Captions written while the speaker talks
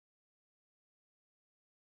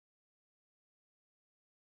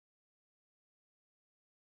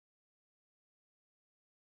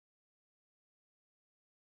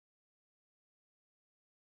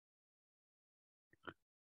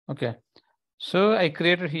Okay. So I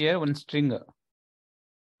created here one string.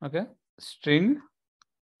 Okay. String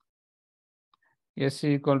S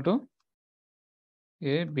equal to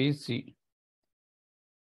A, B, C.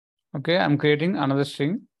 Okay. I'm creating another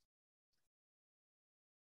string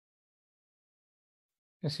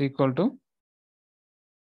S equal to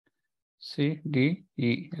C, D,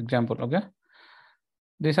 E. Example. Okay.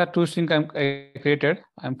 These are two strings I created.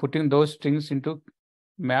 I'm putting those strings into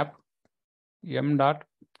map m dot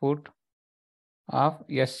put of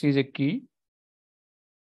S is a key.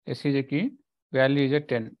 S is a key. Value is a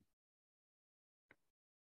 10.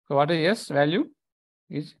 So what is S value?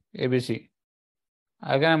 Is ABC.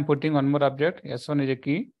 Again, I'm putting one more object. S1 is a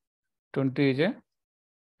key. 20 is a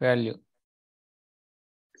value.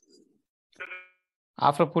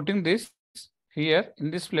 After putting this here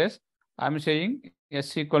in this place, I'm saying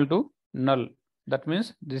S equal to null. That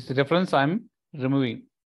means this reference I'm removing.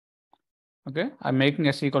 Okay, I'm making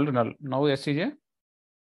S equal to null. Now S is a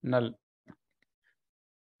null.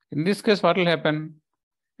 In this case, what will happen?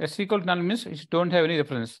 S equal to null means it don't have any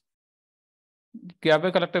reference.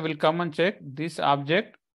 Garbage collector will come and check this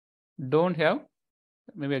object don't have,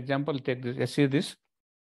 maybe example, take this. S is this.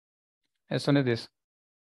 S1 is this.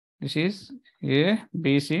 This is A,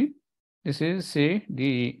 B, C. This is C, D,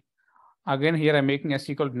 E. Again, here I'm making S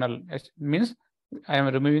equal to null. S means I am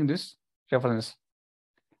removing this reference.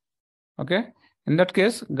 Okay. In that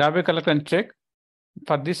case, garbage collector can check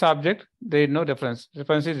for this object, there is no reference.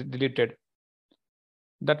 Reference is deleted.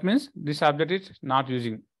 That means this object is not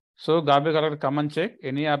using. So garbage collector come and check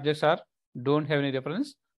any objects are don't have any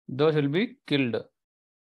reference. Those will be killed.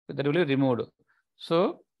 That will be removed.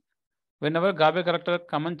 So whenever garbage collector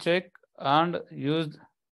come and check and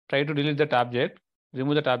try to delete that object,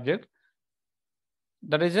 remove that object,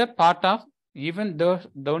 that is a part of, even though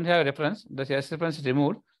don't have reference, the S reference is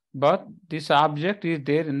removed, but this object is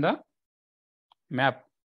there in the map.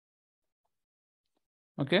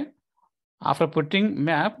 Okay. After putting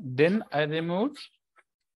map, then I removed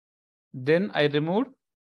the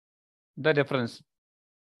reference.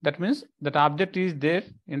 That means that object is there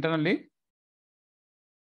internally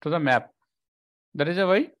to the map. That is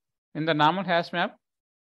why in the normal hash map,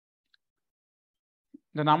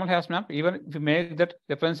 even if you make that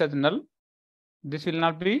reference as null, this will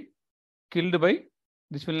not killed by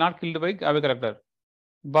garbage collector.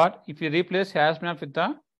 But if you replace hash map with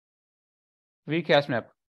the weak hash map,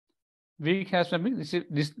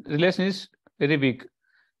 this relation is very weak.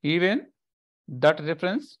 Even that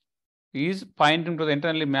reference is pointing to the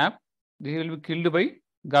internally map, this will be killed by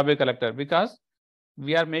garbage collector because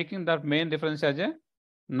we are making the main reference as a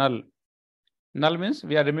null. Null means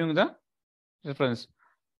we are removing the reference.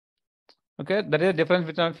 Okay, that is the difference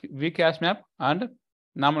between weak hash map and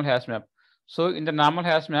normal hash map. So in the normal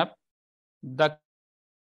hash map, the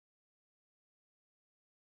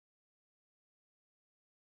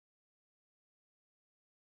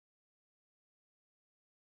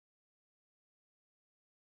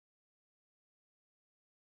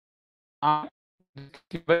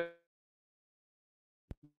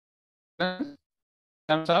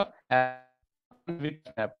terms of weak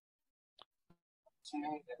map.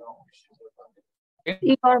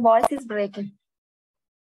 Your voice is breaking.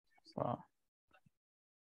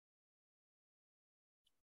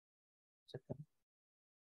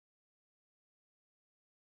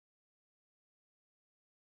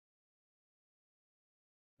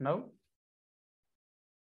 Now?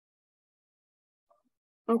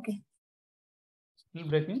 Okay. Still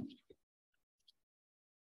breaking?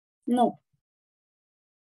 No.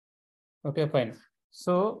 Okay, fine.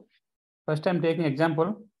 So first I'm taking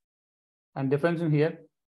example and differentiating here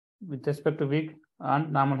with respect to weak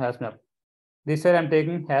and normal hash map. This side I'm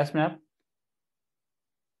taking hash map.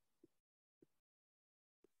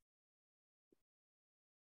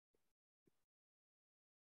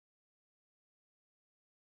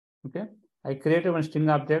 Okay, I created one string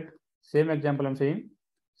object. Same example I'm saying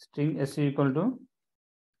string S equal to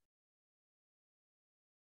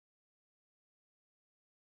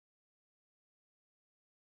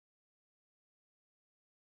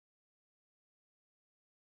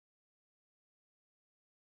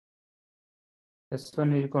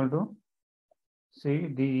S1 is equal to C,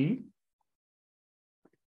 D, E.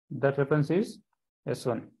 That reference is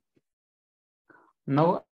S1.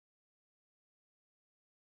 Now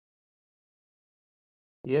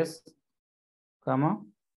S, comma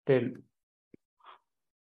 10.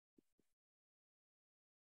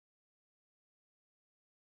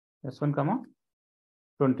 S1, comma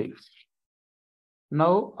 20.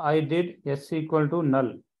 Now I did S equal to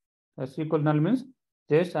null. S equal to null means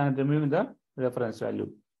just I am removing the reference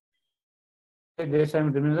value. this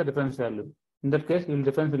time removing the difference value. In that case,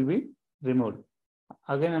 difference will be removed.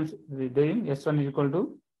 Again, I'm doing S1 is equal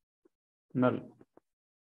to null.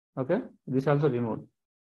 Okay, this also removed.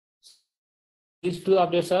 These two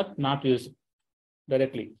objects are not used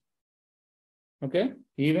directly. Okay,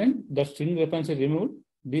 even the string reference is removed.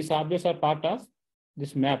 These objects are part of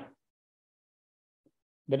this map.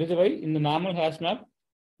 That is why in the normal hash map,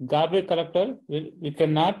 garbage collector we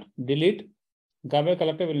cannot delete. Garbage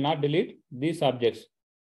collector will not delete these objects.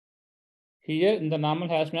 Here in the normal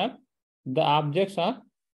hash map, the objects are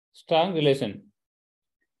strong relation.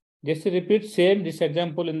 Just to repeat same this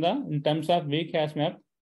example in terms of weak hash map.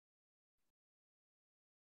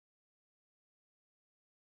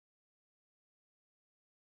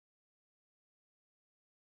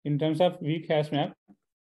 In terms of weak hash map,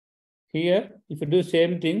 here if you do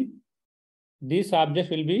same thing, these objects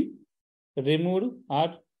will be removed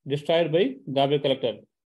or destroyed by garbage collector.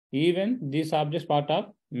 Even these objects part of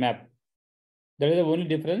map. That is the only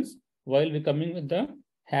difference while we coming with the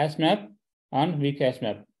hash map and weak hash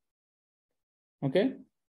map. Okay,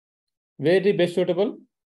 very best suitable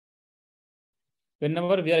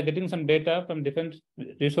whenever we are getting some data from different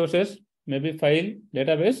resources, maybe file,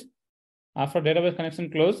 database. After database connection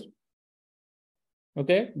closed,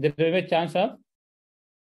 okay, there will be a chance of,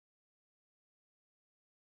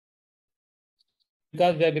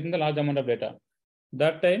 because we are getting the large amount of data.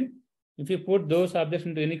 That time, if you put those objects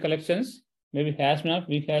into any collections, maybe hash map,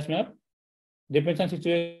 weak hash map, depends on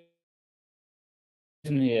situation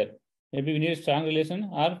here. Maybe we need strong relation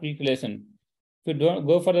or weak relation. If you don't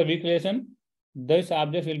go for the weak relation, those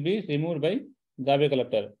objects will be removed by garbage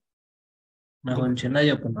collector.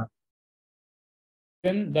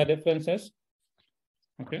 Then the references.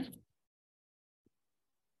 Okay.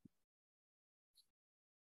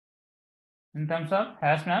 In terms of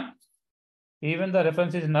hash map, even the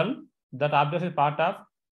reference is null, that object is part of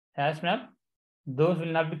hash map, those will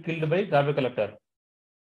not be killed by garbage collector.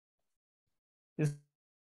 Is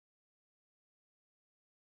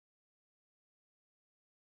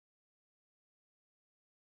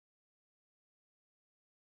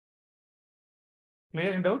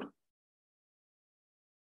clear in doubt?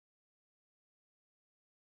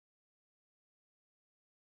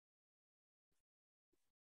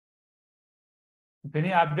 If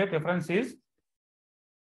any object reference is,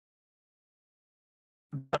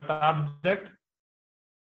 that object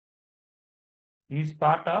is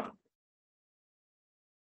part of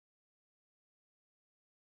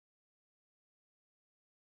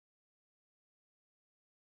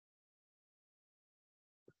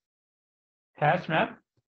hash map,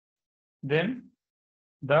 then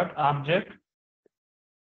that object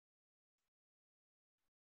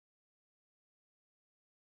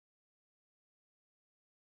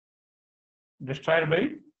destroyed by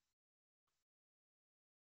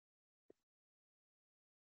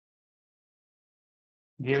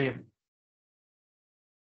JVM.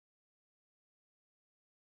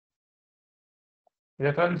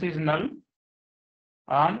 Reference is null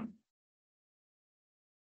and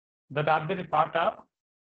that object is part of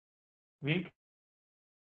weak,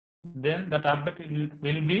 then that object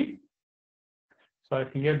will be, sorry,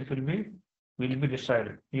 here this will be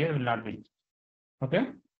destroyed. Here will not be. Okay.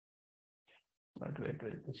 But wait,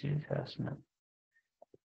 this is hash map.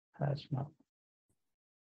 Hash map.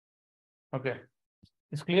 Okay.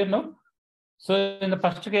 It's clear now? So in the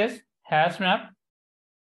first case, hash map.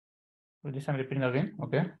 This I'm repeating again.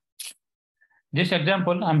 Okay. This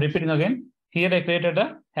example I'm repeating again. Here I created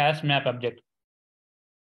a hash map object.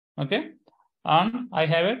 Okay. And I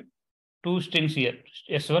have two strings here,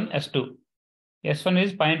 S1, S2. S1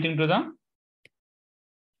 is pointing to the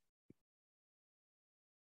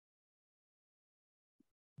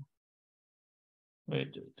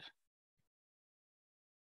wait.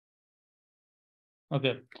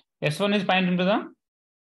 Okay. S1 is pointing to the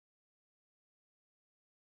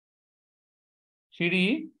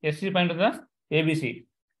CDE, S is pointing to the ABC.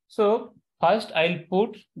 So first I'll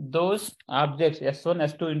put those objects S1,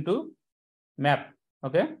 S2 into map.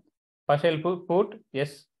 Okay. First I'll put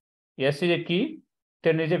S is a key,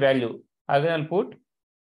 10 is a value. Again I'll put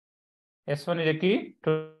S1 is a key,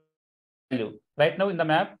 2 value. Right now in the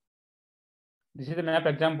map, this is the map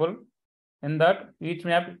example. In that each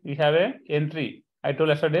map we have a entry. I told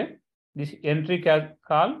yesterday this entry can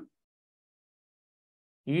call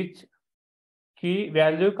each key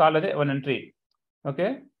value called as one entry.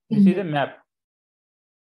 Okay. This is a map.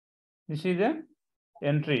 This is a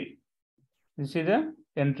entry. This is a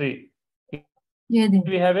entry.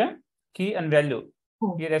 We have a key and value.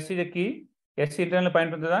 Here S is a key. S internal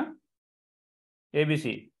point to the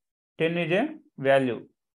ABC. 10 is a value.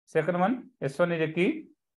 Second one, S1 is a key,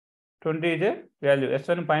 20 is a value.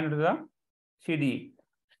 S1 point to the CDE.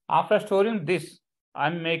 After storing this,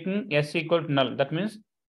 I'm making S equal to null. That means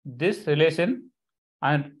this relation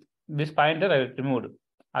and this pointer I removed.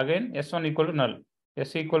 Again, S1 equal to null.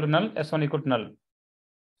 S equal to null, S1 equal to null.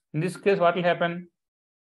 In this case, what will happen?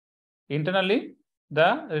 Internally,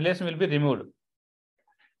 the relation will be removed.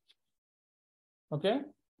 Okay.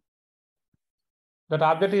 That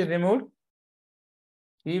object is removed.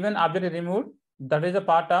 Even object is removed, that is a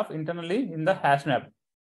part of internally in the hash map.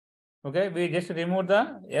 Okay, we just remove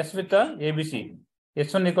the S with the ABC.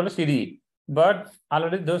 S1 equal to CDE. But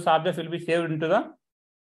already those objects will be saved into the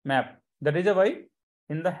map. That is why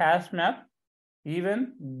in the hash map,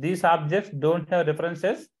 even these objects don't have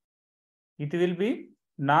references, it will be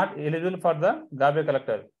not eligible for the garbage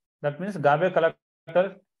collector. That means garbage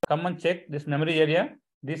collector come and check this memory area.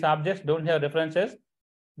 These objects don't have references.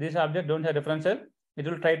 These objects don't have references. It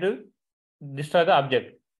will try to destroy the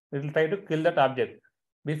object. It will try to kill that object.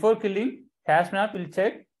 Before killing, HashMap will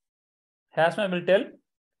check. HashMap will tell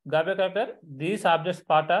garbage collector these objects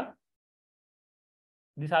part of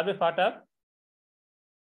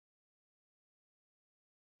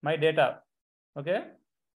my data. Okay,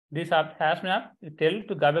 this HashMap will tell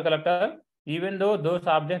to garbage collector even though those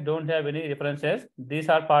objects don't have any references, these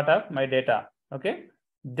are part of my data. Okay,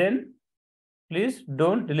 then please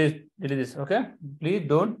don't delete this. Okay, please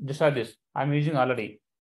don't destroy this. I'm using already.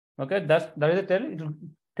 Okay, that is a tell. It will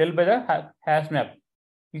tell by the hash map.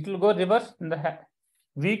 It will go reverse in the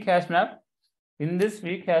weak hash map. In this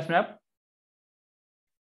weak hash map,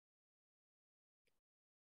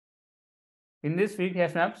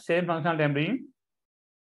 same functional I'm doing.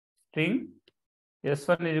 String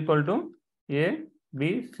S1 is equal to A,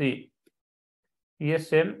 B, C. Here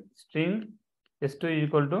same string S2 is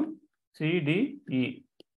equal to C, D, E.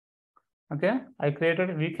 Okay, I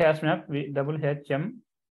created weak hash map with WHM.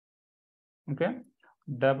 Okay,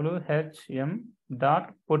 WHM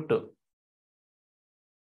dot put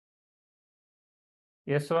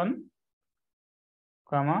S1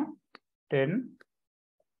 comma 10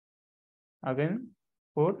 again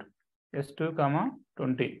put S2 comma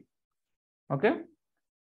 20. Okay,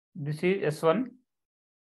 this is S1,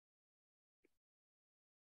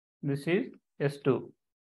 this is S2.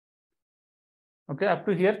 Okay, up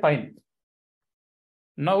to here fine.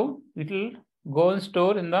 Now it will go and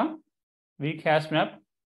store in the weak hash map.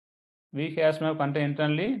 Weak hash map contain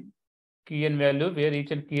internally key and value, where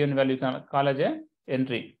each and key and value can call as a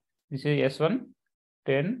entry. This is S1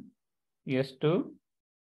 10, S2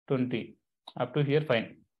 20. Up to here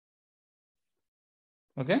fine.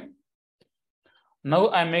 Okay. Now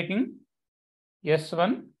I am making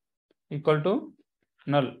S1 equal to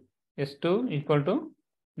null, S2 equal to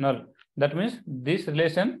null. That means this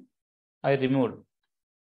relation I removed.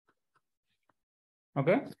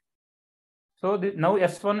 Okay. So now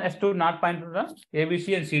S1, S2 not point to the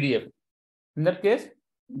ABC and CDF. In that case,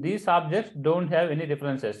 these objects don't have any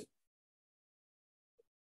references.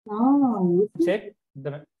 Check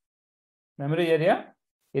the memory area.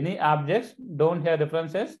 Any objects don't have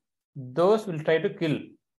references, those will try to kill.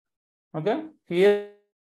 Okay. Here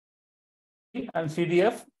and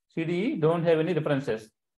CDF, CDE don't have any references.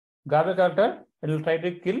 Garbage collector, it will try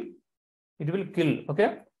to kill. It will kill.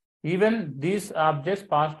 Okay. Even these objects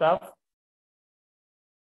part of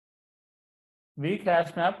weak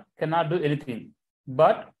hash map cannot do anything.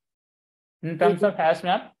 But in terms of hash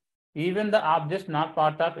map, even the objects not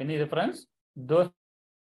part of any reference, those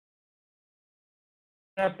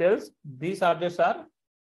tells these objects are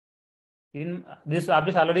in this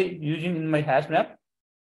object already using in my hash map.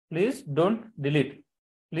 Please don't delete.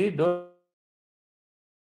 Please don't.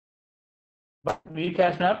 But weak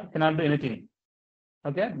hash map cannot do anything.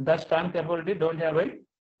 Okay, thus time capability don't have a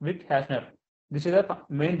weak hash map. This is the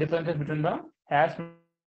main differences between the hash map.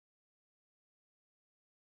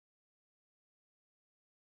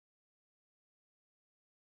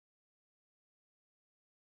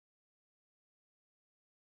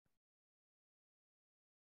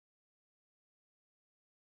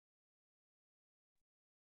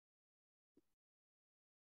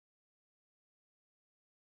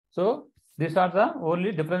 So these are the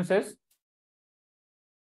only differences.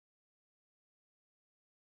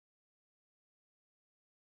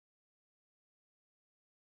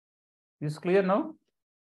 Is clear now?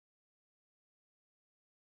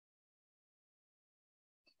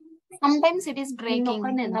 Sometimes it is breaking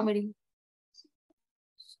in the middle.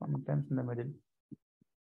 Sometimes in the middle.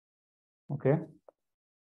 Okay.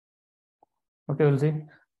 Okay, we'll see.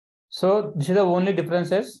 So this is the only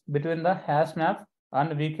differences between the hash map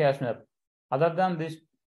and weak hash map. Other than this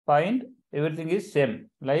point, everything is same.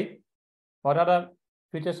 Like, what are the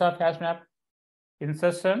features of HashMap?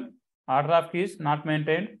 Insertion, order of keys not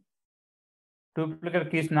maintained,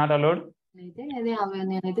 duplicate keys not allowed,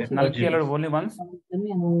 null key allowed only once,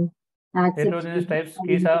 heterogeneous types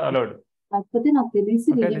keys are allowed. Okay,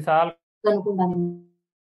 this all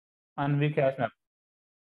on weak HashMap.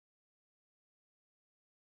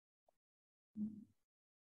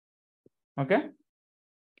 Okay,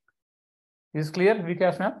 is clear weak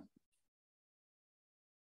HashMap?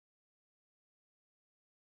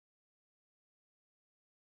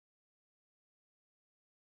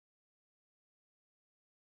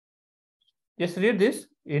 Just read this.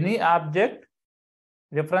 Any object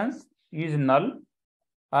reference is null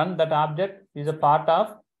and that object is a part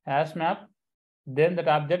of HashMap, then that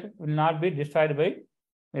object will not be destroyed by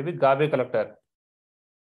maybe garbage collector.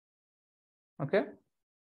 Okay,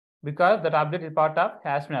 because that object is part of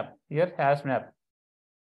HashMap. Here HashMap.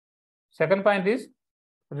 Second point is,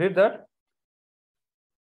 read that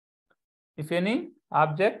if any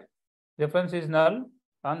object reference is null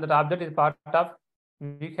and that object is part of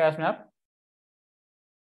weak HashMap,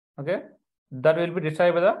 okay, that will be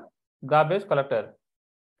destroyed by the garbage collector.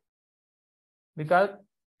 Because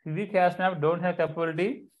weak HashMap don't have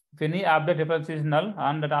capability. If any object reference is null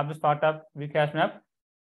and that object is part of weak HashMap,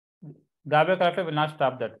 garbage collector will not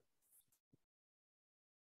stop that.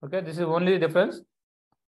 Okay, this is only the difference.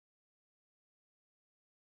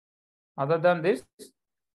 Other than this,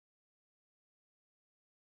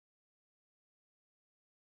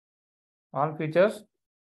 all features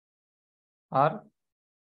are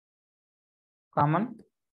common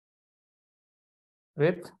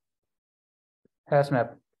with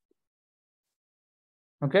HashMap.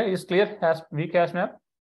 Okay, is clear weak HashMap?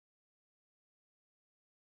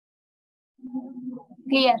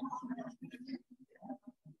 Clear.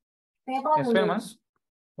 Explain once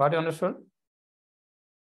what you understood.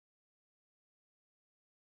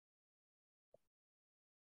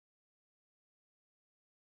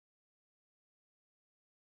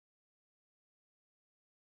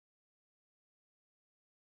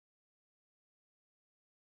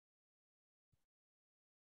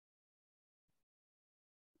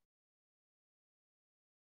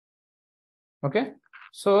 Okay,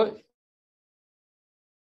 so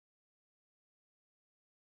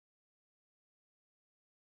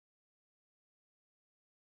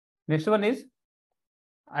next one is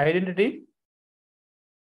identity.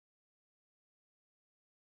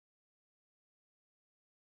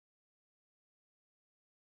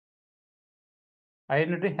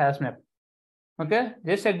 Identity HashMap. Okay,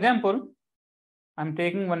 this example, I'm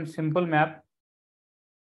taking one simple map.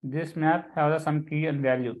 This map has some key and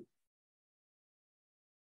value.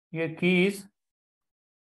 Here key is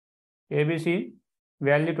ABC,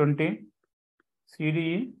 value 20,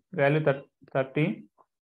 CDE, value 30.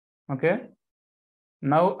 Okay.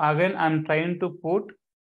 Now again I'm trying to put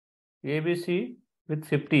ABC with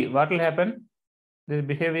 50. What will happen? This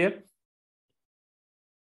behavior.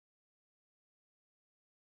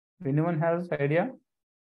 Anyone has idea?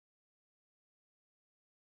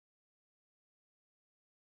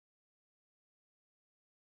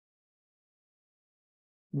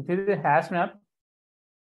 This is a HashMap.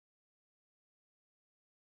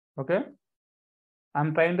 Okay.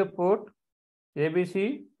 I'm trying to put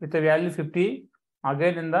ABC with a value 50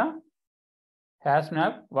 again in the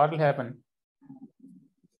HashMap. What will happen?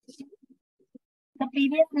 The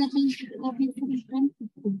previous will be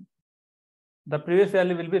The previous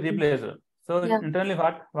value will be replaced. So yeah. Internally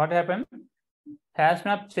what happened?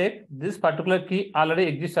 HashMap check this particular key already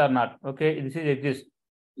exists or not. Okay, this is exists.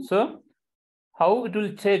 So how it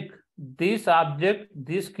will check this object,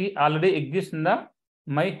 this key already exists in the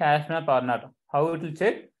my HashMap or not? How it will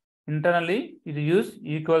check? Internally it use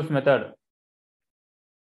equals method.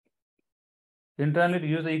 Internally it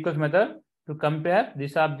use the equals method to compare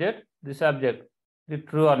this object, is it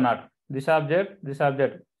true or not? This object,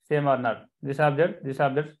 same or not? This object,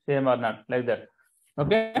 same or not? Like that.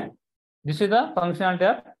 Okay. This is the functionality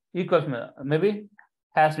of equals method. Maybe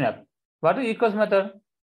HashMap. What is equals method?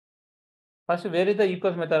 First, where is the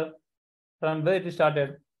equals method? From where it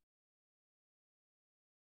started?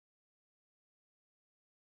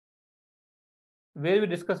 Where we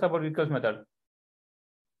discuss about equals method?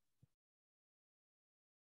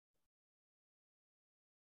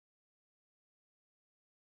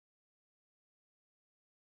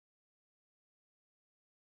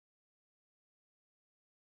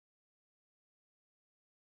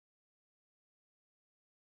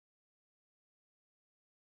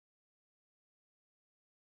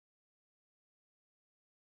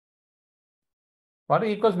 What is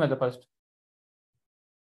equals method first?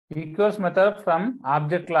 Equals method from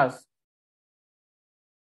object class.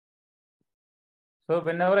 So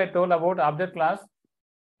whenever I told about object class,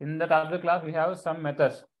 in that object class we have some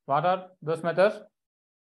methods. What are those methods?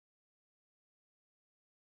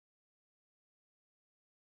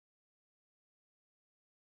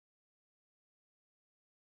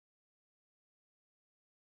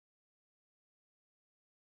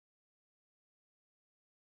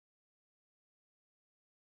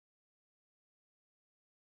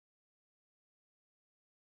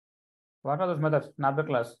 What are those methods in object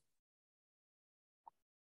class?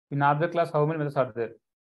 In object class, how many methods are there?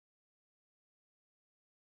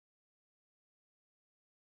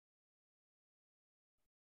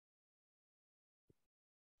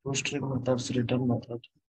 String methods, return method,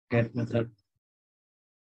 get method.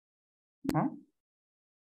 Huh?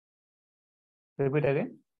 Repeat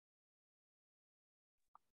again.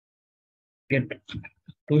 Get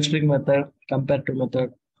toString method, compare to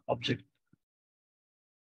method, object.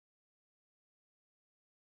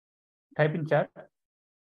 Type in chat.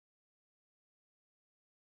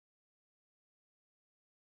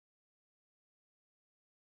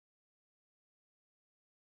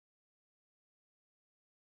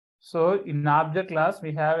 So in object class,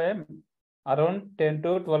 we have around 10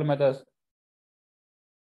 to 12 methods.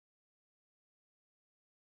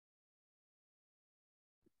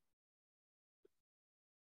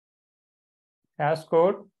 Hash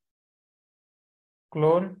code,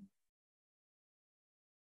 clone,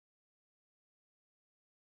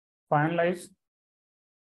 finalize,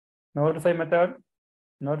 notify method,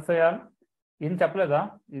 notify all. In చెప్పలేదా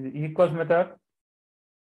ఇది equals method.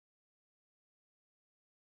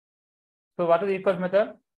 So what is the equals method?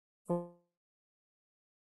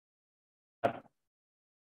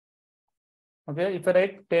 Okay, if I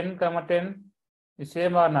write 10 comma 10 is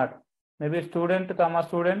same or not? Maybe student comma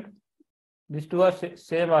student, these two are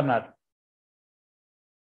same or not?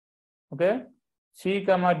 Okay, C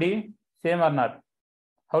comma D same or not?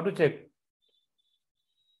 How to check?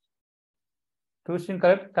 Choosing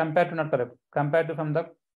correct, compared to not correct, compared to from the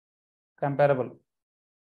comparable.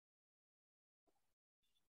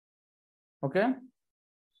 Okay,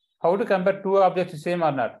 how to compare two objects same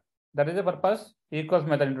or not? That is the purpose equals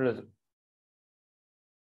method introduced.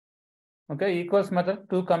 Okay, equals method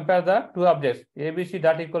to compare the two objects ABC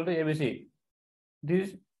dot equal to ABC. This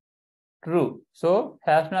is true. So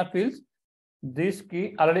HashMap feels this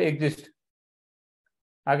key already exists.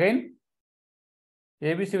 Again,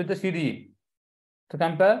 ABC with the CDE. To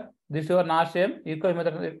compare, these two are not same. Equals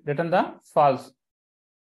method return the false.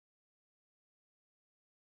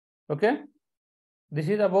 Okay, this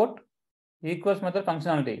is about equals method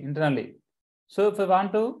functionality internally. So if I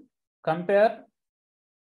want to compare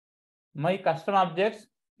my custom objects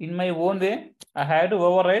in my own way, I had to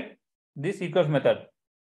override this equals method.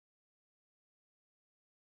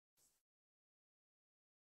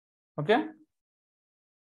 Okay.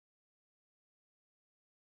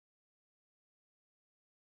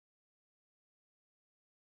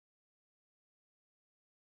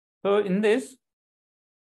 So in this,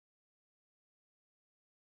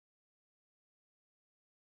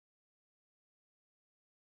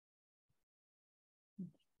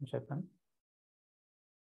 second.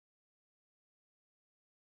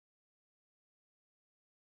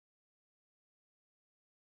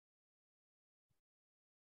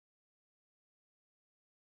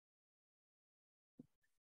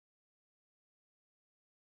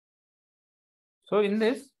 So in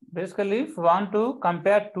this, basically, if you want to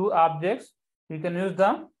compare two objects, you can use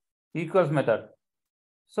the equals method.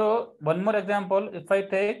 So one more example, if I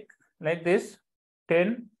take like this,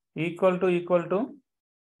 10 equal to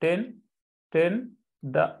 10, 10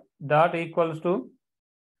 dot equals to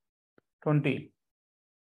 20.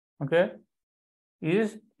 Okay,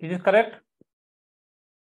 is it correct?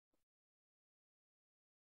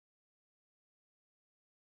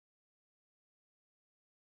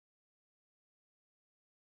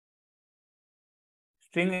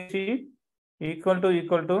 String ABC equal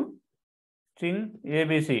to string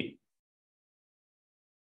ABC.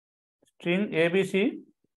 String ABC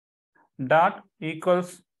dot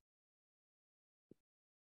equals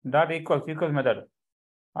method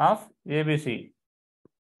of ABC.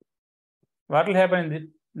 What will happen in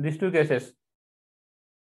these two cases?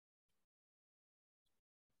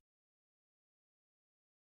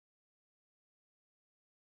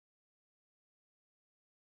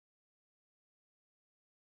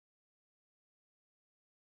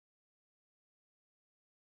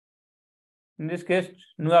 In this case,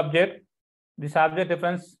 new object, this object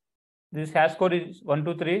reference, this hash code is 1,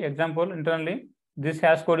 2, 3. Example internally, this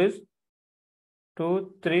hash code is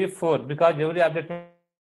 2, 3, 4 because every object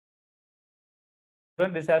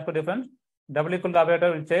this hash code difference. Double equal to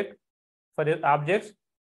operator will check for the objects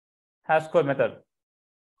hash code method.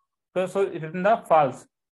 So it is in the false.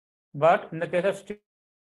 But in the case of string,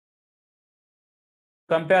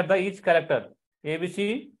 compare the each character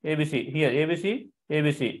ABC, ABC here ABC,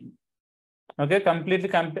 ABC. Okay, completely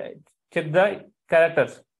compare. Check the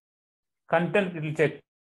characters. Content it will check.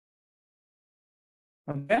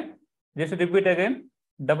 Okay, just repeat again.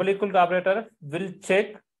 Double equal to operator will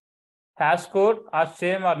check hash code are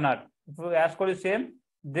same or not. If hash code is same,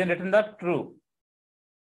 then return the true.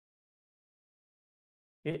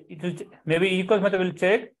 It will maybe equals method will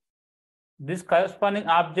check this corresponding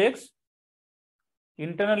objects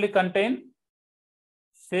internally contain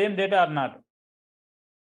same data or not.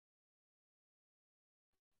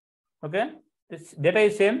 Okay, this data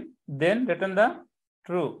is same, then return the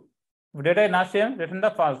true. If data is not same, return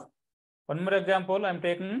the false. One more example I am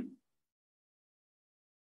taking.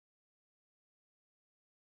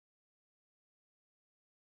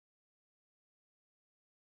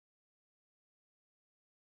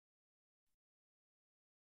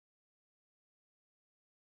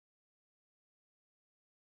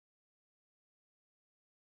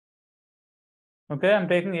 Okay, I am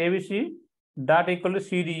taking ABC dot equal to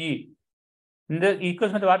CDE. In the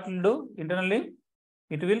equals method, what it will do internally?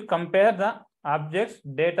 It will compare the objects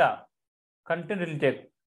data. Content will check.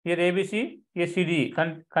 Here ABC, here CDE.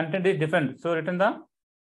 Content is different. So return the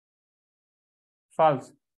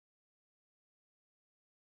false.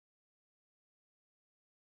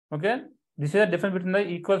 Okay. This is the difference between the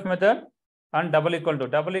equals method and double equal to.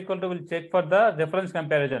 Double equal to will check for the reference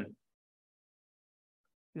comparison.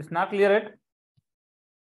 It's not clear yet?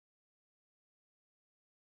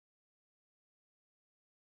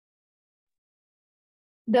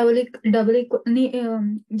 Just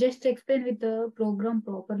explain with the program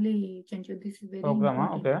properly, Chanchu. This is very Program,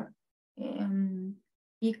 important. okay.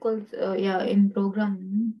 Equals, yeah, in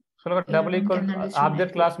program. So double equal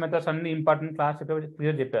object it. class methods and important class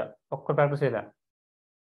clear cheppa. Okka practice cheyala.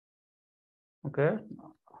 Okay.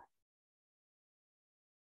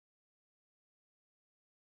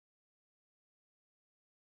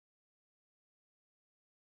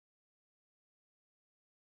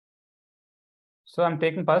 So I'm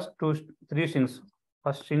taking first three strings.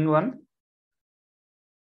 First string 1,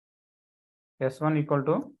 S1 equal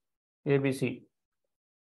to ABC.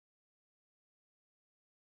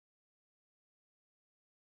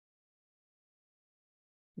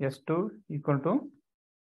 S2 equal to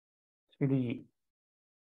CDE.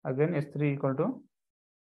 Again S3 equal to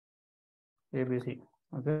ABC.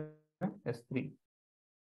 Okay, S3.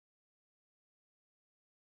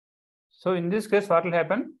 So in this case, what will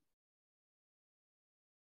happen?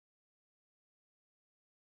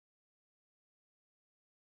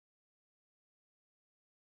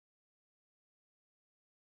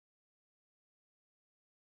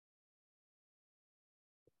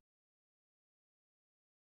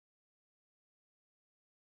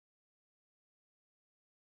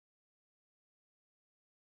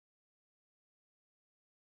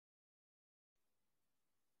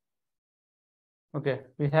 Okay,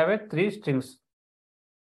 we have a three strings.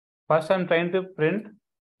 First, I'm trying to print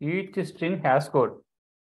each string hash code.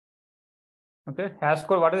 Okay, hash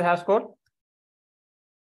code. What is hash code?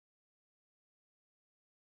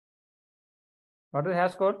 What is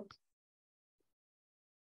hash code?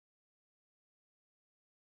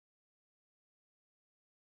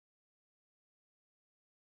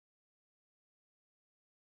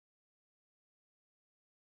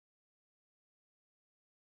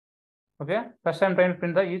 Okay, first I'm trying to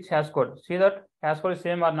print the each hash code. See that hash code is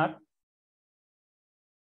same or not?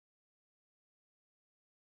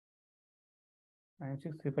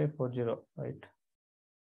 (963,540), right?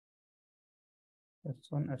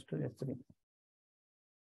 S1, S2, S3.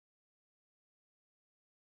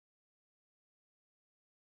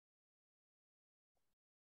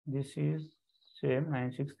 This is same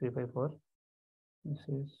 96354. This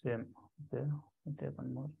is same. Okay, I'll take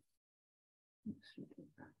one more.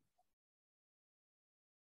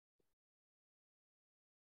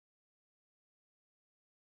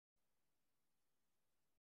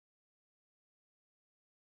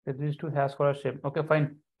 Okay, these two hash code are same. Okay,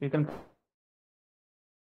 fine. We can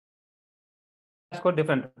hash code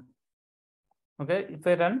different. Okay, if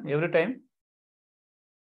I run every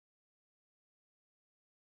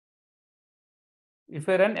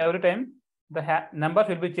time, the numbers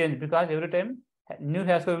will be changed because every time new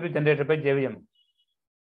hash code will be generated by JVM.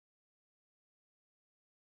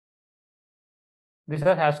 These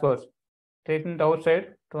are hash codes. Taking it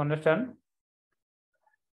outside to understand.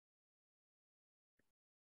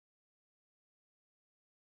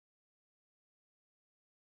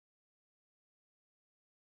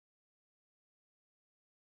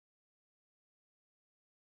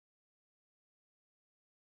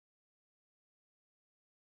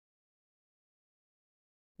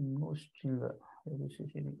 No string.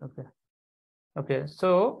 Okay. Okay.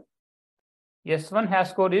 So S1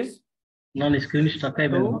 hash code is ನಾನು screen stuck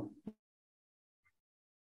ಆಯ್ತು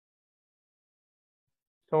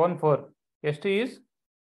 274. S2 is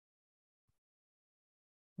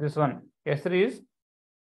this one. S3 is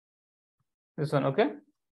this one. Okay.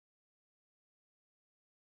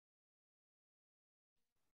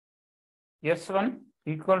 S1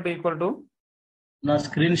 equal to నా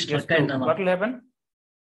screen stuck S2. అయిందన్న What will happen?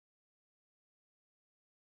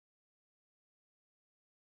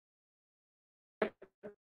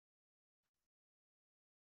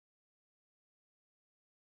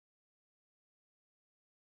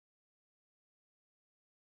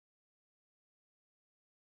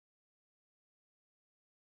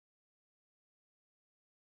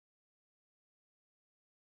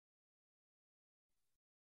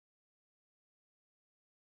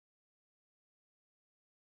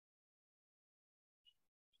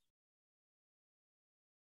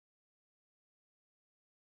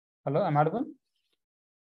 Hello, am I audible?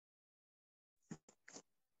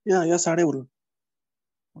 Yeah, yes, audible.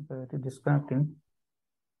 Okay, it is disconnecting.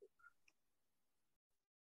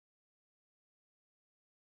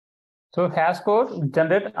 So hash code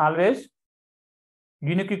generate always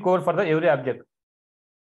unique code for the every object.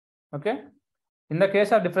 Okay. In the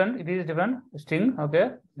case of different, it is different string.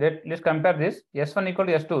 Okay. Let's compare this. S1 equal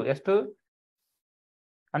to S2. S2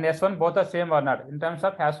 and S1 both are same or not in terms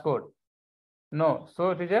of hash code? No.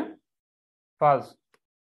 So it is a false.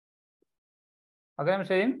 Again, I'm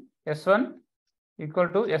saying S1 equal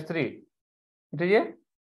to S3. It is a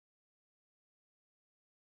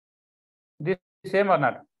this same or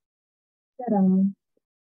not?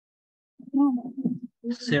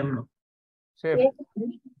 Same Same.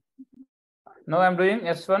 Now I'm doing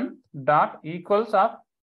S1 dot equals of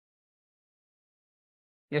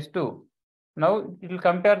S2. Now it will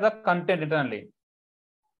compare the content internally.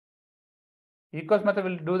 Equals method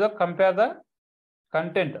will do the compare the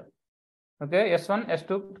content. Okay, S1,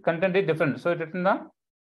 S2 content is different. So it is in the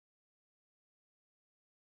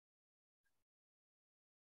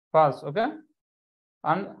false. Okay,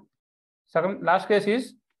 and second last case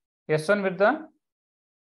is S1 with the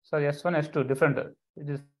S1, S2 different. It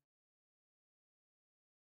is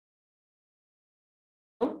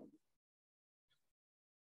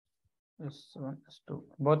S1, S2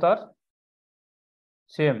 both are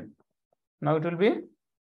same. Now it will be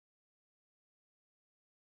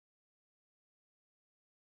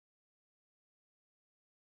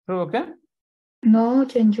true. Okay, No,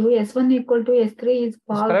 Chanchu. S1 equal to S3 is is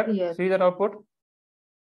false correct. here. See that output.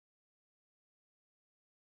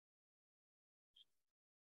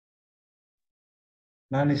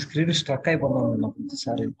 ನಾನು screen struck ಆಗಿ ಬಂದವಲ್ಲ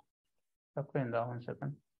ಸಾರಿ Okay, in the 1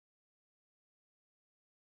 second.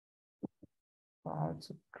 False,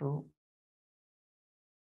 true.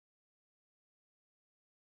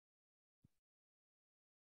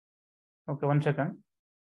 Okay, 1 second.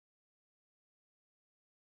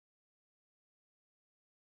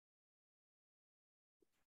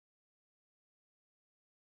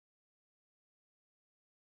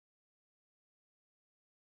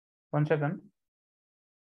 One second.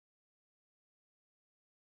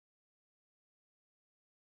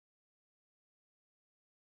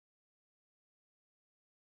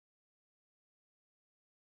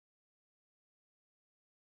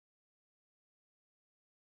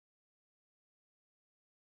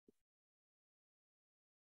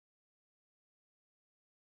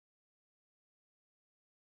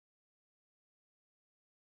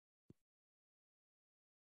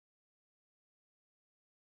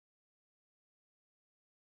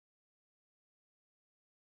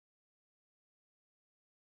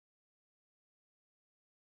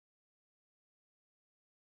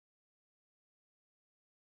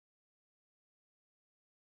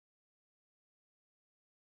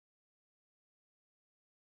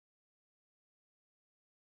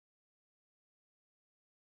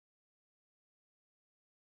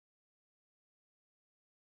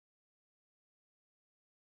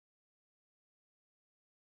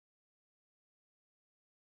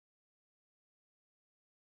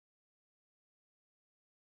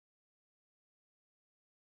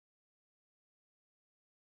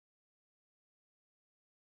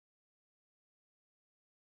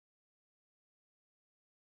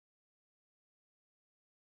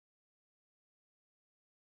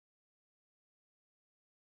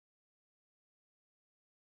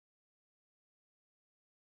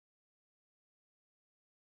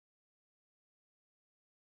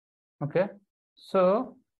 Okay,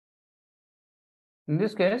 so in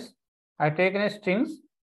this case, I taken a strings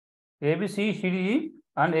ABCDE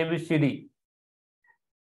and ABCD.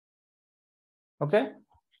 Okay,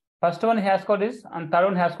 first one hash code is and third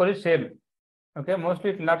one hash code is same. Okay, mostly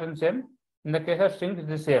it will not in same. In the case of strings, it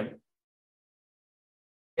is same.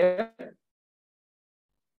 Here,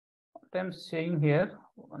 what I'm saying here,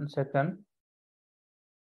 1 second.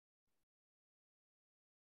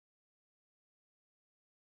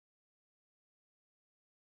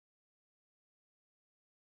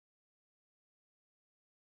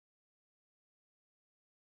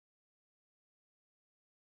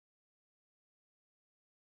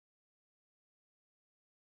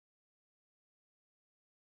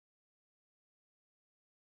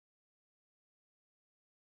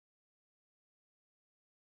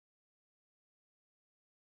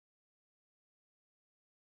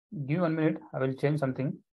 Give 1 minute, I will change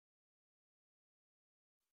something.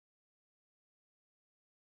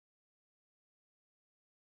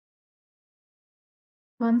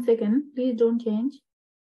 One second, please don't change.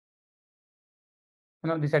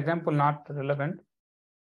 No, this example not relevant.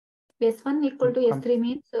 S1 equal to S3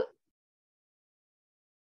 means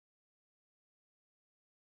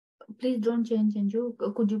please don't change, Anju.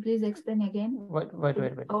 Could you please explain again? Wait.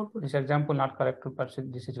 Output. This example not correct to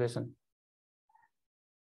perceive this situation.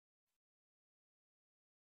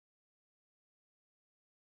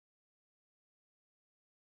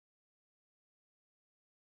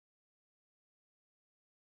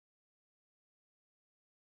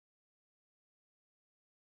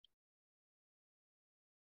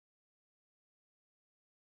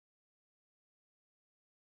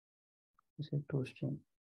 This is two string.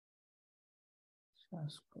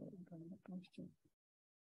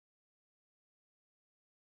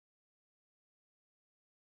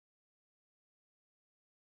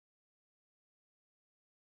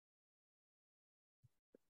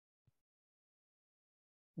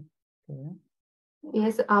 Okay.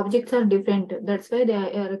 Yes, objects are different. That's why they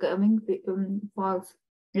are coming false.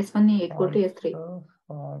 S1 equal to S3.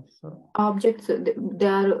 False. Objects, they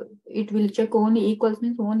are. It will check only equals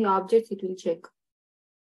means only objects. It will check.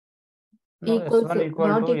 No, Equals, S1 equal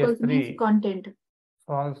not to equals S3. means content.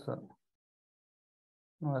 False.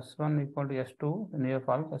 No, S1 equal to S2, near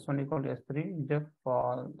false. S1 equal to S3, is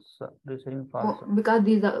false. This is saying false. Oh, because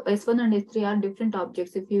these are S1 and S3 are different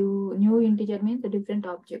objects. If you new integer means a different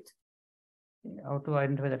objects. How to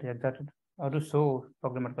identify that exactly? How to show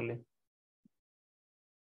programmatically?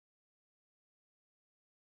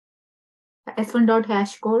 S1 dot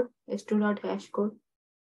hash code, S2 dot hash code.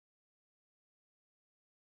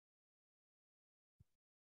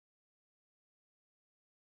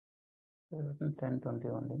 Ten 20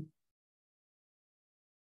 only.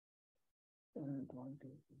 10, 20.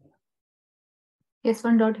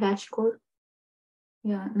 S1 dot hash code.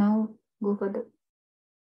 Yeah, now go further.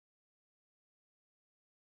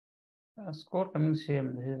 Score coming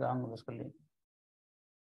same. This is wrong basically.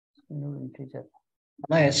 New integer.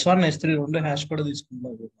 S1 S3 రెండు hash కూడా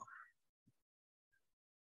తీసుకుందాం.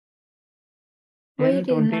 Why it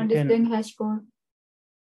is not displaying hash code?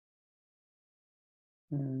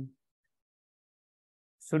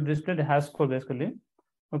 Should display the hash code basically.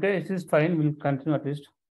 Okay, this is fine. We'll continue at least.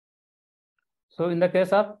 So in the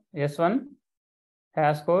case of S1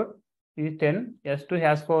 hash code is 10, S2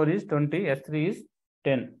 hash code is 20, S3 is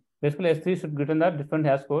 10. Basically, S3 should get on the different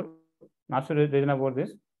hash code. Not sure reason about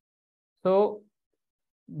this. So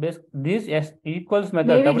this S equals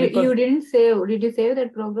method. Maybe you didn't save. Did you save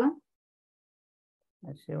that program?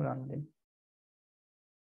 I saved already.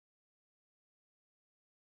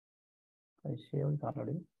 I saved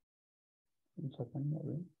already. 1 second,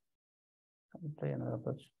 maybe. I'll try another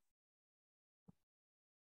approach.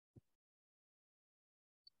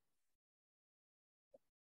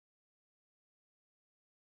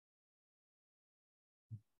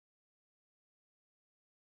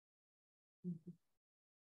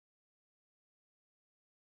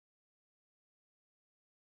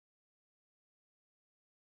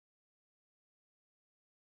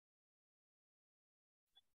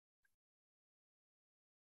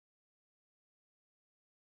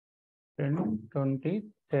 Ten, 20,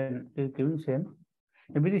 10 is giving same.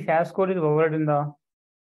 Maybe the hash code is override in the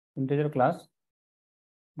integer class.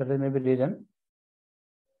 That is maybe reason.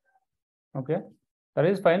 Okay, that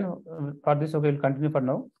is fine for this. Okay, we'll continue for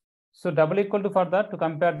now. So double equal to for that to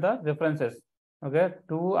compare the references. Okay,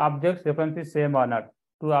 two objects reference is same or not.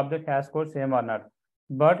 Two object hash code same or not.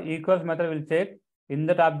 But equals method will check in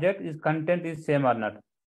that object is content is same or not.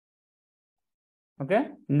 Okay,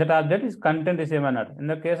 in that object is content is same or not. In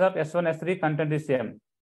the case of S1, S3, content is same.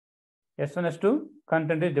 S1, S2,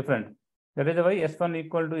 content is different. That is why S1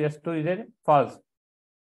 equal to S2 is a false.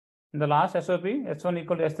 In the last SOP, S1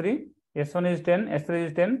 equal to S3, S1 is 10, S3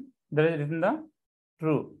 is 10. That is written the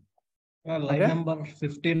true. Line Okay. Number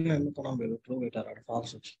 15 ఎందుకున్నాం true పెట్టారు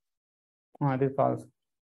falls వచ్చి It is false.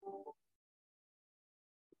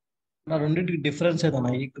 రెండింటికి difference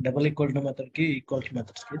ఏదన్నా double equal to method కి equal to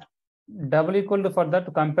methods కి Double equal to for that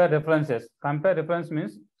to compare references. Compare reference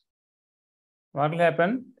means what will happen?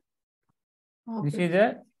 This is a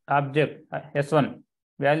object S1,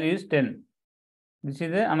 value is 10. This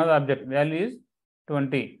is another object, value is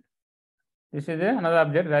 20. This is another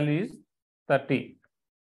object, value is 30.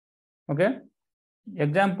 Okay.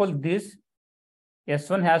 Example, this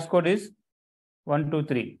S1 hash code is 1, 2,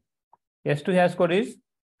 3. S2 hash code is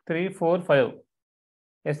 3, 4, 5.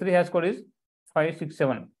 S3 hash code is 5, 6,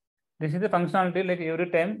 7. This is the functionality, like every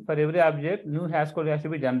time for every object, new hash code has to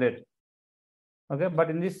be generated. Okay, but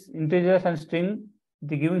in this integers and string,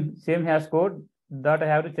 the given same hash code that I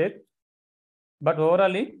have to check. But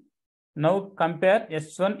overall, now compare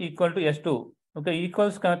S1 equal to S2. Okay,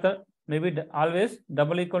 equals method maybe always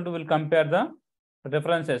double equal to will compare the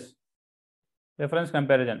references. Reference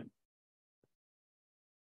comparison.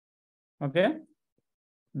 Okay,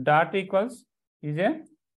 dot equals is a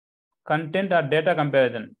content or data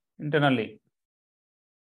comparison internally.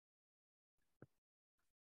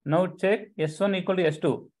 Now check S1 equal to S2.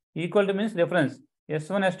 Equal to means reference.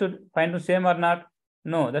 S1 has to find the same or not?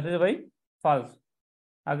 No, that is why false.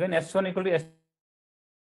 Again S1 equal to S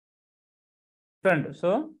different,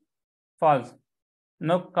 so false.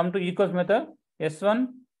 Now come to equals method. S1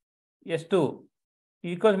 S2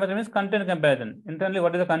 equals method means content comparison. Internally,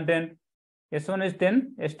 what is the content? S1 is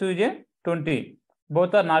 10, S2 is a 20.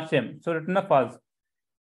 Both are not same, so written the false.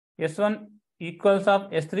 S1 equals of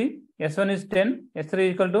S3. S1 is 10, S3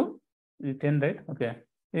 equal to 10, right? Okay,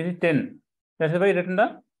 this is 10. That's why written the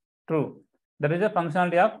true. That is the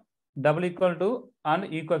functionality of double equal to and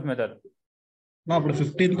equals method. అప్పుడు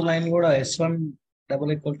 15th line కూడా S1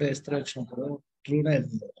 double equal to S3 వచ్చినప్పుడు ట్రూనే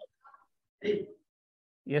అవుతుంది.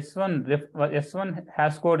 S1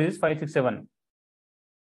 hash code is 5, 6, 7.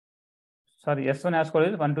 Sorry, S1 hash code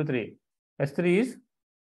is 1, 2, 3. S3 is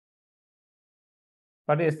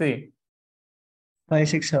what is S3? 5,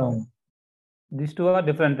 6, 7. These two are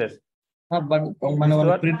differences. But మనం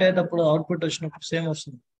print అయ్యేటప్పుడు output వచ్చినప్పుడు same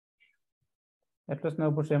వస్తుంది. ఎట్లా వచ్చింది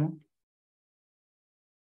అవుట్పుట్ సేమ్?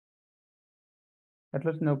 ఎట్లా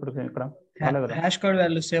వచ్చింది అవుట్పుట్ సేమ్? ఇక్కడ హ్యాష్ కోడ్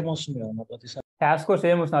వాల్యూ సేమ్ వస్తుంది కదా ప్రతిసారి. హ్యాష్ కోడ్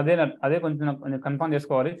సేమ్ వస్తుంది. అదే కొంచెం కన్ఫర్మ్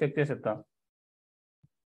చేసుకోవాలి, చెక్ చేసి చెప్తా.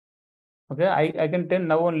 Okay, I can tell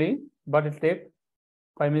now only, but it take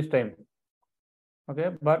 5 minutes time. Okay,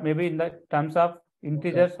 but maybe in the terms of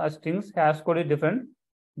integers or strings, hash code is different.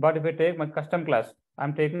 But if I take my custom class,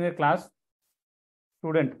 I'm taking a class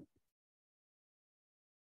student.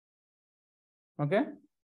 Okay,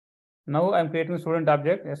 now I'm creating a student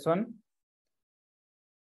object S1.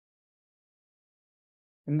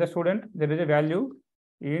 In the student, there is a value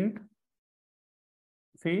int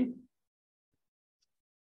fee.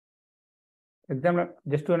 Example,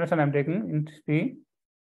 just to understand, I'm taking int fee.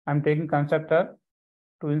 I'm taking constructor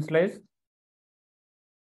to initialize.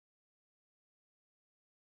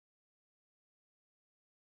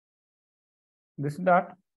 This dot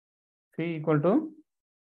fee equal to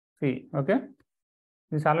fee. Okay,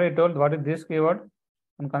 this already told what is this keyword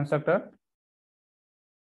on constructor.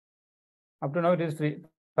 Up to now it is free.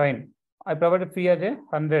 Fine. I provided fee as a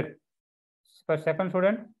 100. For second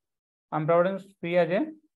student, I'm providing fee as a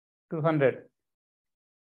 200.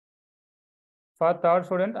 For third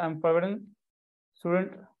student, I'm providing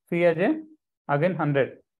student fee as a again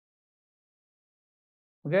 100.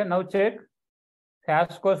 Okay, now check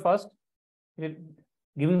hash code first. Is it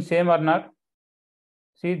giving same or not?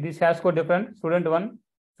 See, this hash code different. Student 1,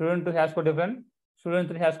 student 2 hash code different. Student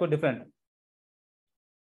 3 hash code different.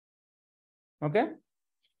 Okay.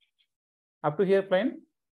 Up to here, plain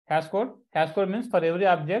hash code. Hash code means for every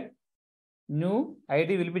object, new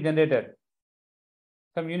ID will be generated.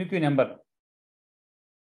 Some unique number.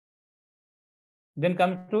 Then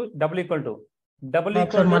comes to double equal to. Double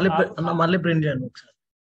equal to మళ్ళీ print చేయండి ఒకసారి.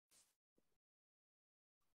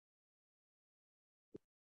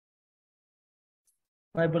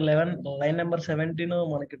 ఇప్పుడు 11 line number 17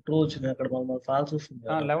 మనకి true వచ్చింది, అక్కడ మనకి falls వస్తుంది.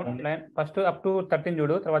 11 line first up to 13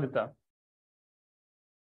 చూడు, తర్వాత చెప్తా.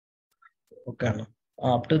 ఓకే అన్న,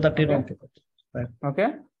 up to 13. Okay okay,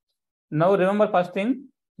 now remember first thing,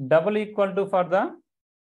 double equal to for the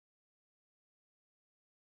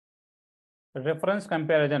reference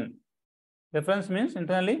comparison. Reference means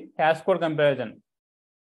internally hash code comparison.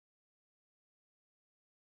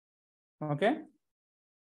 Okay,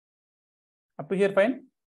 up to here fine.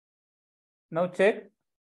 Now check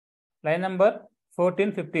line number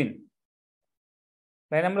 14, 15.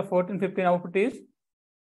 Line number 14, 15 output is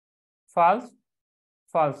false,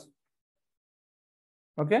 false.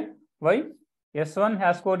 Okay. Why? S1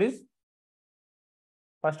 hash code is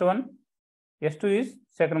first one. S2 is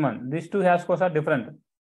second one. These two hash codes are different.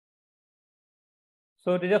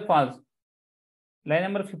 So it is a false. Line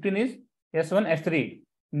number 15 is S1, S3.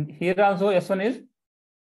 Here also S1 is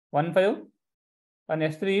 15 and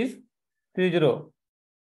S3 is 30.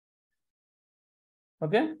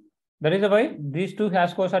 Okay. That is why these two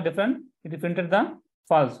hash codes are different. It is printed the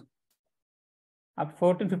false. Up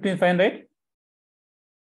 14, 15 is fine, right?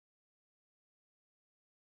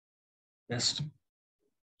 Yes.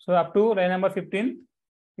 So up to line number 15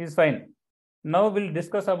 is fine. Now we'll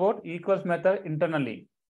discuss about equals method internally.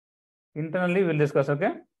 Internally we'll discuss,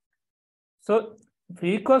 okay? So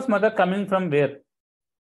equals method coming from where?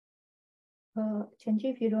 Chanchi,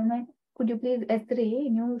 if you don't mind, could you please S3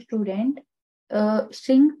 new student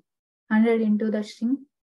string 100 into the string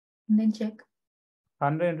and then check.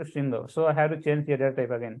 100 into string. So I have to change the data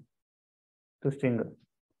type again to string.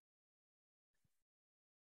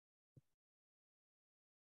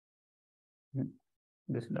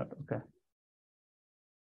 This is not okay.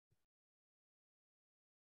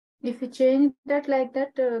 If you change that like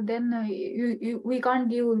that, then we can't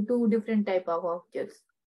give two different type of objects.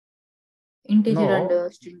 Integer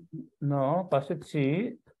and string. No, first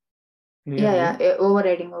see. Clearly, yeah,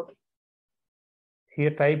 overriding. Okay.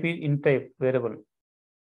 Here type is int type variable.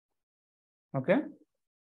 Okay.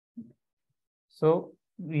 So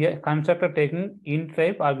we are constructor taking int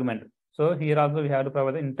type argument. So here also we have to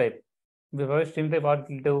provide the int type. Before string type, what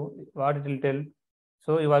it will tell.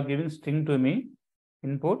 So you are giving string to me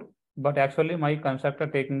input, but actually my constructor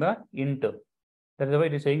taking the int. That is why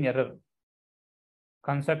it is saying error.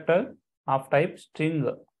 Constructor of type string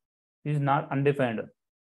is not undefined.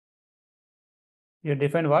 You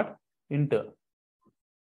define what? Int. That's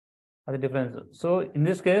the difference. So in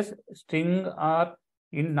this case, string or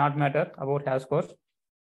int not matter about hash codes.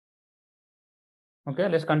 Okay,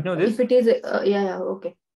 let's continue this. If it is, yeah,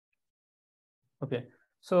 okay. Okay,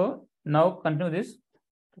 so now continue this.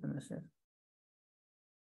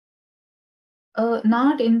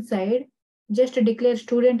 Not inside, just declare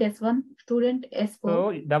student S1, student S4.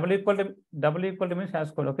 So double equal to means hash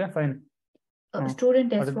code. Okay, fine.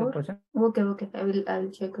 Student What is the S4. question? Okay. I will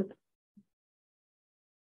check it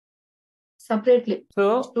separately.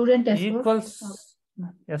 So student S4 equals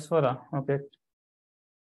S4. Okay.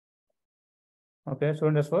 Okay,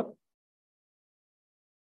 student S4.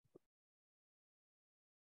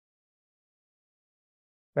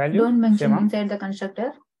 Value. Don't mention same, inside the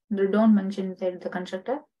constructor. Don't mention inside the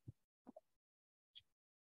constructor.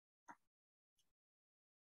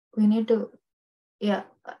 We need to, yeah.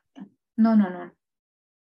 No.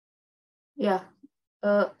 Yeah.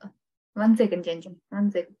 1 second, changing.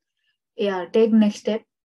 1 second. Yeah, take next step.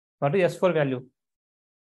 What is S4 value?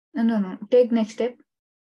 No. Take next step.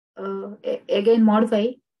 Again,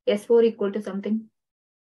 modify S4 equal to something.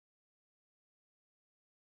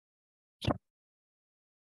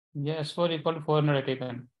 Yeah, S4 equal to 400 I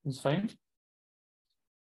taken. It's fine.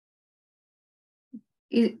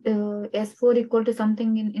 S4 equal to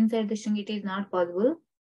something inside the string, it is not possible.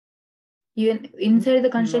 Even inside the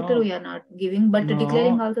constructor, we are not giving, but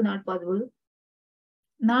declaring also not possible.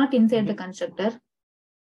 Not inside the constructor.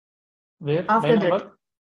 Where? After line that,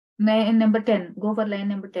 line number 10. Go for line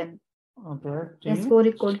number 10. Okay. S4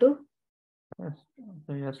 equal to?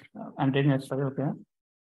 Yes. I'm taking S4. Okay.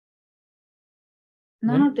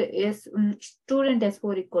 Not student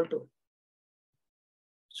S4 equal to.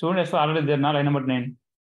 Student S4 already there now, line number 9.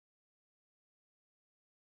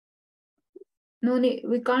 No,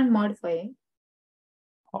 we can't modify.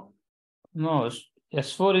 No,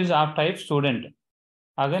 S4 is of type student.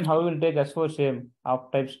 Again, how we will take S4 same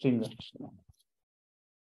of type string?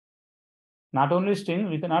 Not only string,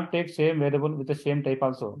 we cannot take same variable with the same type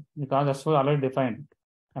also, because S4 already defined.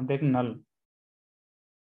 I'm taking null.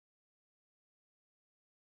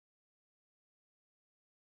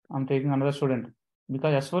 I'm taking another student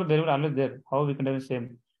because S4 variable already there. How we can do the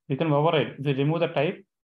same? We can override. If we remove the type,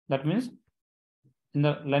 that means in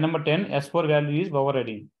the line number 10, S4 value is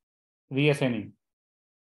overriding, reassigning.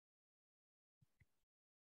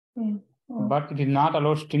 But it is not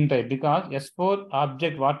allowed string type because S4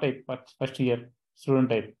 object what type? First here, student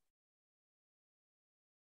type.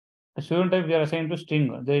 The student type we are assigned to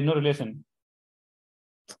string. There is no relation.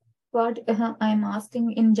 What I'm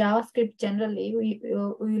asking in JavaScript generally, we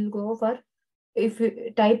will go for if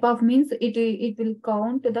type of means it will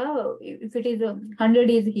count the if it is 100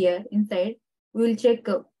 is here inside, we will check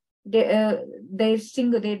their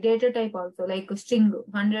string, their data type also, like string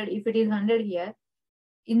 100. If it is 100 here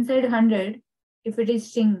inside 100, if it is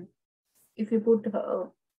string, if you put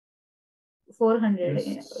 400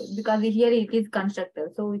 Yes. because here it is constructor,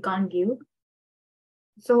 so we can't give.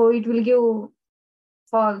 So it will give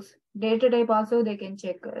false. Data type also they can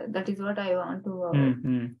check. That is what I want to.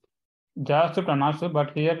 JavaScript and also,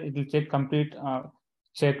 but here it will check complete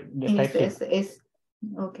check the type Yes, sheet. yes.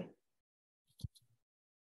 Okay.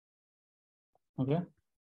 Okay.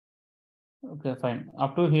 Okay, fine.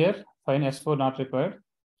 Up to here, fine. S4 not required.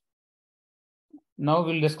 Now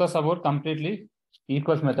we'll discuss about completely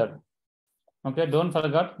equals method. Okay, don't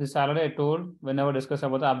forget this already I told whenever discuss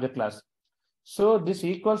about the object class. So this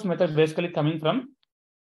equals method basically coming from,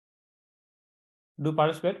 do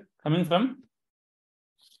participate, coming from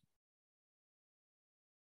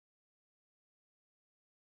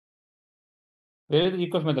where is the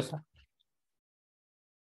equals method, sir?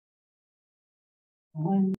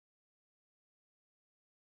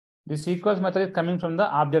 This equals method is coming from the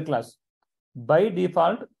object class. By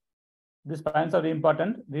default, these points are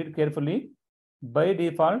important. Read carefully. By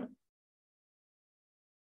default,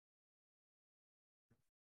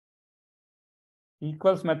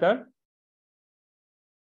 equals method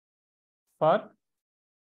for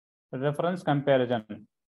reference comparison.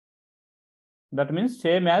 That means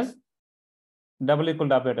same as double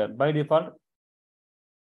equal operator by default.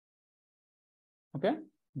 Okay.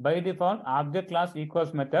 By default, object class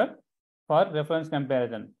equals method for reference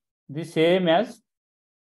comparison. The same as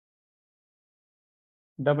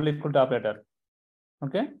double equal operator.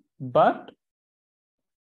 Okay. But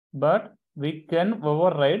we can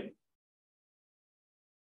override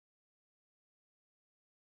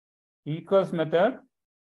equals method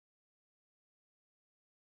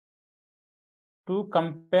to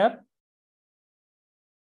compare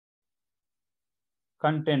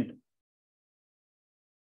content.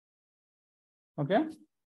 Okay.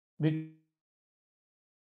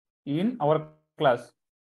 In our class.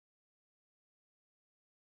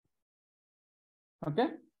 Okay.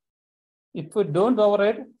 If we don't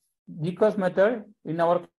override equals method in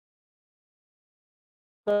our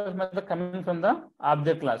method coming from the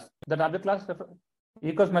object class, that object class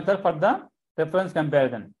equals method for the reference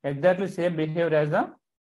comparison. Exactly same behavior as the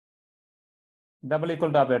double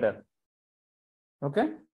equal operator.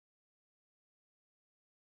 Okay.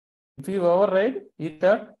 If you override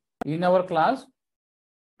either in our class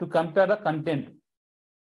to compare the content,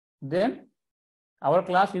 then our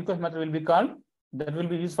class equals method will be called, that will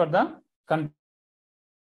be used for the content.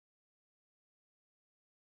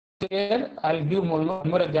 Here I'll give one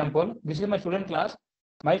more example. This is my student class.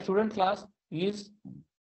 My student class is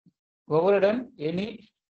overridden any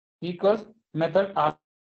equals method of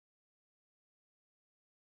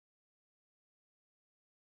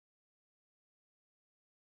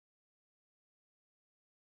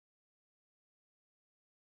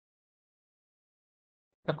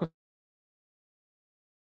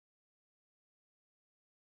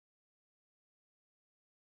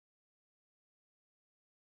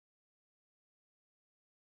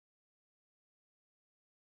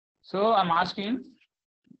So I'm asking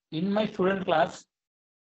in my student class,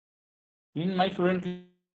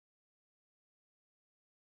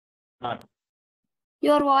 not.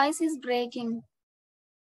 Your voice is breaking.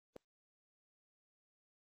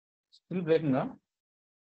 Still breaking up.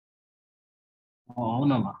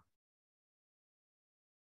 అవునమ్మా.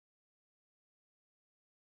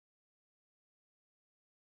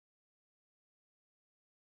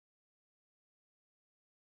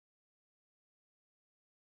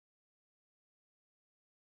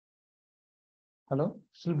 Hello,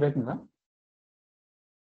 still breaking up.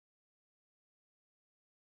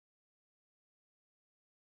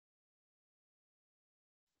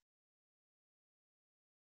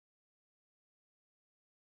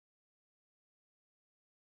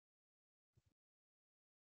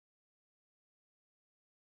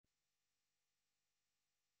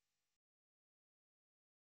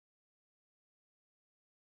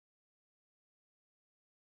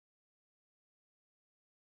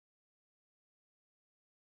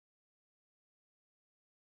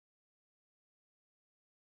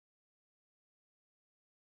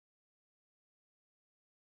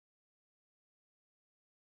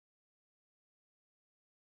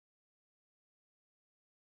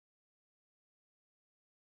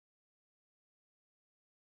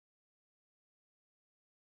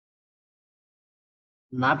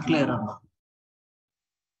 Not clear అమ్మా.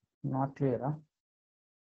 Not clear. Huh?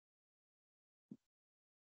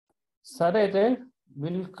 Sir,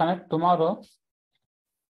 we'll connect tomorrow.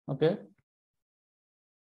 Okay.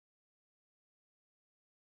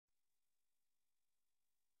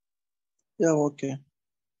 Yeah, okay.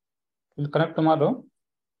 We'll connect tomorrow.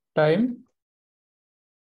 Time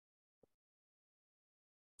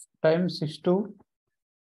time 6 to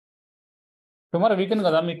tomorrow weekend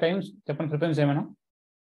కదా, మీ time చెప్పండి, preference ఏమైనా?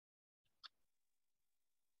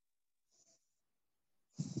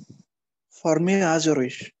 For me, as your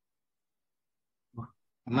wish.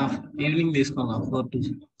 అన్న evening తీసుకున్నా 4 to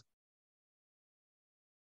 6.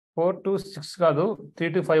 4 to 6 కాదు, 3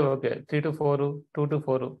 to 5 okay. 3 to 4, 2 to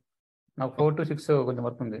 4. నాకు 4 to 6 కొంచెం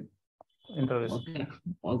work ఉంది interviews.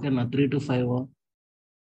 Okay అన్న 3 to 5.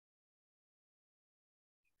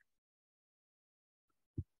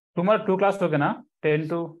 టుమారో 2 క్లాస్ ఓకేనా? 10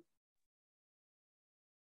 to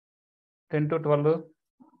 12,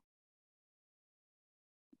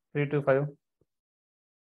 3 to 5.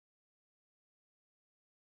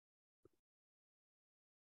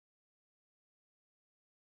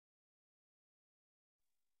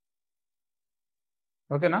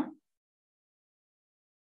 ఓకేనా?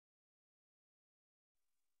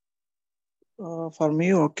 For me,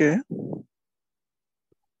 okay.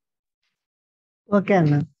 Okay,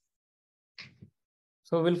 Anna.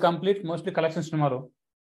 So we'll complete mostly collections tomorrow.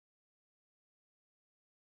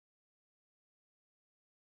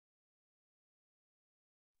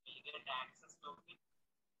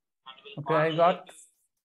 Okay,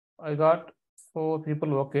 I got 4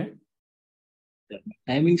 people. Okay.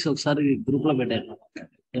 Timings ఒకసారి group లో పెట్టాను.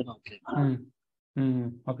 Okay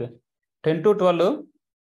Okay. 10 to 12,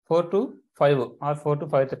 4 to 5 or 4 to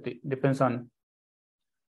 5:30 depends on.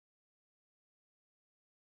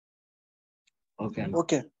 Okay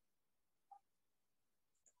Okay.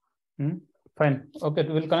 Fine. Okay,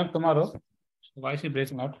 we'll connect tomorrow. Why is he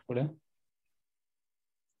breaking out today?